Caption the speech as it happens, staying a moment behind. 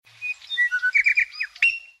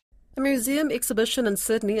A museum exhibition in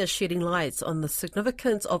Sydney is shedding light on the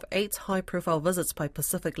significance of 8 high-profile visits by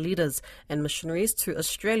Pacific leaders and missionaries to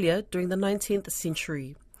Australia during the 19th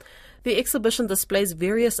century. The exhibition displays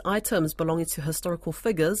various items belonging to historical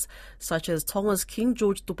figures, such as Tonga's King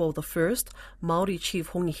George I, Maori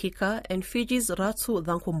chief Hongi Hika, and Fiji's Ratu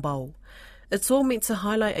Thakombau. It's all meant to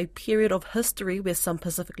highlight a period of history where some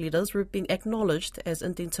Pacific leaders were being acknowledged as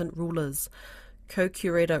indented rulers.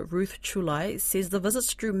 Co-curator Ruth Chulai says the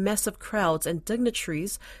visits drew massive crowds and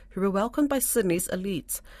dignitaries who were welcomed by Sydney's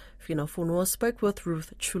elites. Fina Fonua spoke with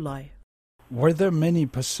Ruth Chulai. Were there many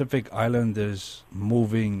Pacific Islanders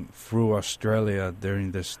moving through Australia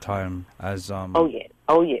during this time? Oh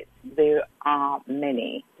yes. There are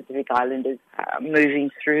many Pacific Islanders moving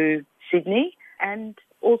through Sydney and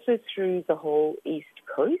also through the whole East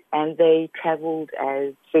Coast. And they travelled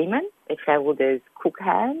as seamen, they travelled as cook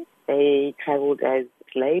hands, they travelled as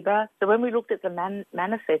labour. So when we looked at the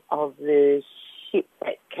manifest of the ship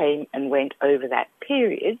that came and went over that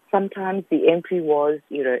period, sometimes the entry was,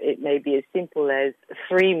 it may be as simple as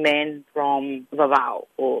 3 men from Vavau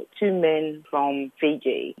or 2 men from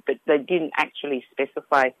Fiji, but they didn't actually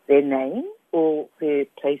specify their name or their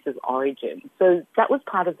place of origin. So that was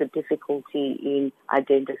part of the difficulty in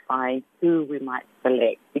identifying who we might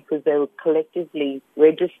select, because they were collectively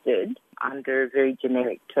registered under a very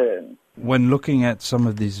generic term. When looking at some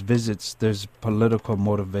of these visits, there's political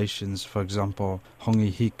motivations. For example,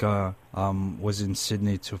 Hongi Hika was in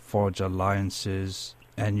Sydney to forge alliances,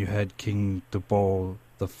 and you had King Tupou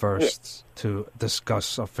the First to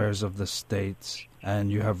discuss affairs of the states,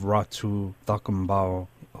 and you have Ratu Thakombau,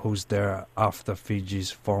 who's there after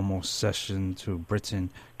Fiji's formal cession to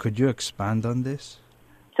Britain. Could you expand on this?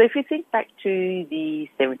 So if you think back to the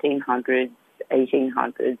 1700s,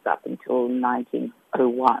 1800s up until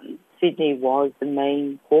 1901, Sydney was the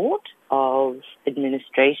main port of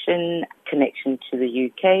administration, connection to the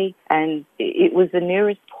UK, and it was the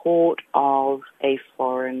nearest port of a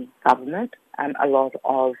foreign government. A lot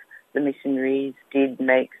of the missionaries did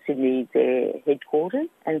make Sydney their headquarters,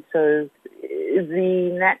 and so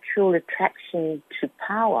the natural attraction to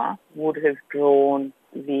power would have drawn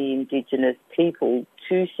the indigenous people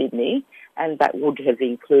to Sydney, and that would have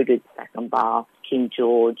included Thakombau, King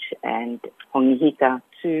George and Hongi Hika,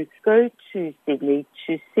 to go to Sydney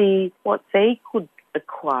to see what they could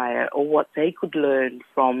acquire or what they could learn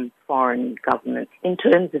from foreign governments in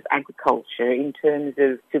terms of agriculture, in terms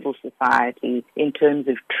of civil society, in terms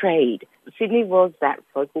of trade. Sydney was that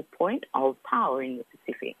focal point of power in the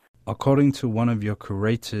Pacific. According to one of your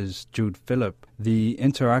curators, Jude Phillip, the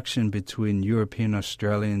interaction between European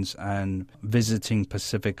Australians and visiting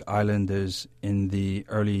Pacific Islanders in the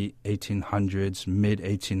early 1800s,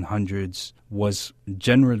 mid-1800s, was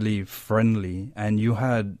generally friendly, and you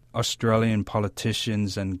had Australian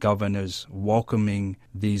politicians and governors welcoming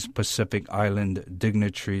these Pacific Island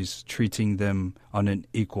dignitaries, treating them on an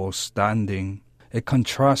equal standing. It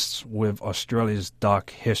contrasts with Australia's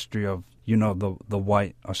dark history of the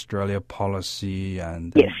white Australia policy.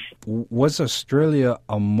 And yes. Was Australia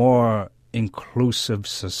a more inclusive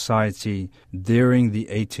society during the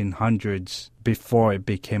 1800s before it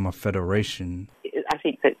became a federation? I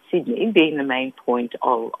think that Sydney, being the main point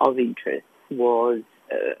of interest, was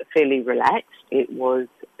fairly relaxed. It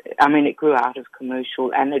grew out of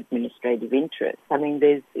commercial and administrative interests.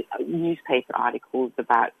 There's newspaper articles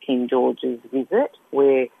about King George's visit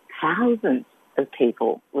where thousands of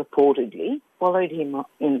people reportedly followed him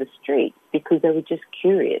in the streets because they were just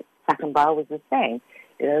curious. Thakombau was the same.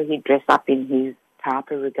 He'd dress up in his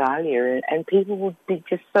tapa regalia and people would be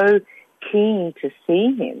just so keen to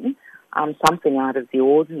see him, something out of the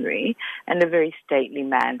ordinary, and a very stately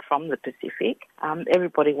man from the Pacific.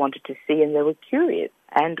 Everybody wanted to see, and they were curious.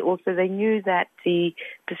 And also they knew that the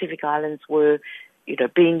Pacific Islands were,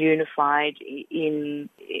 being unified in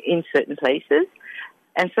certain places.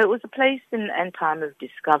 And so it was a place and time of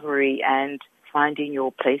discovery and finding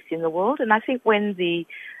your place in the world. And I think when the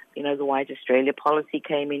White Australia policy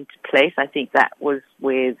came into place, I think that was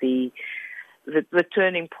where the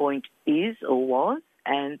turning point is or was.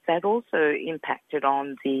 And that also impacted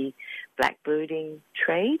on the blackbirding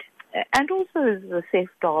trade and also the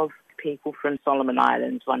theft of people from Solomon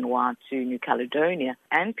Islands, Vanuatu, New Caledonia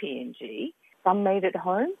and PNG. Some made it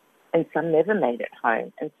home and some never made it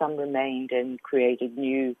home, and some remained and created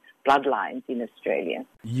new bloodlines in Australia.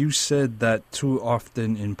 You said that too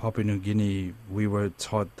often in Papua New Guinea we were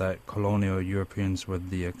taught that colonial Europeans were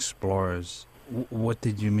the explorers. What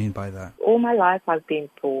did you mean by that? All my life I've been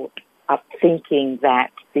taught up thinking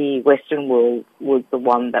that the Western world was the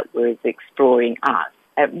one that was exploring us.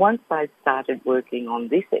 And once I started working on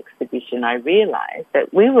this expedition, I realised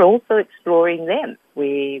that we were also exploring them.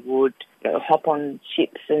 We would hop on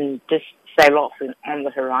ships and just sail off on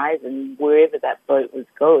the horizon. Wherever that boat was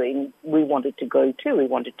going, we wanted to go too. We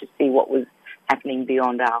wanted to see what was happening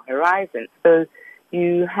beyond our horizon. So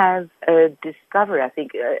you have a discovery. I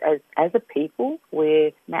think as a people,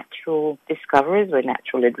 we're natural discoverers, we're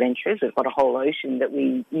natural adventurers. We've got a whole ocean that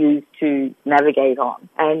we use to navigate on.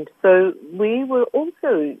 And so we were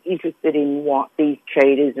also interested in what these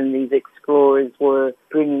traders and these explorers were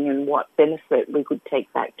bringing and what benefit we could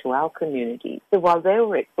take back to our community. So while they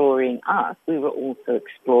were exploring us, we were also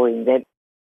exploring them.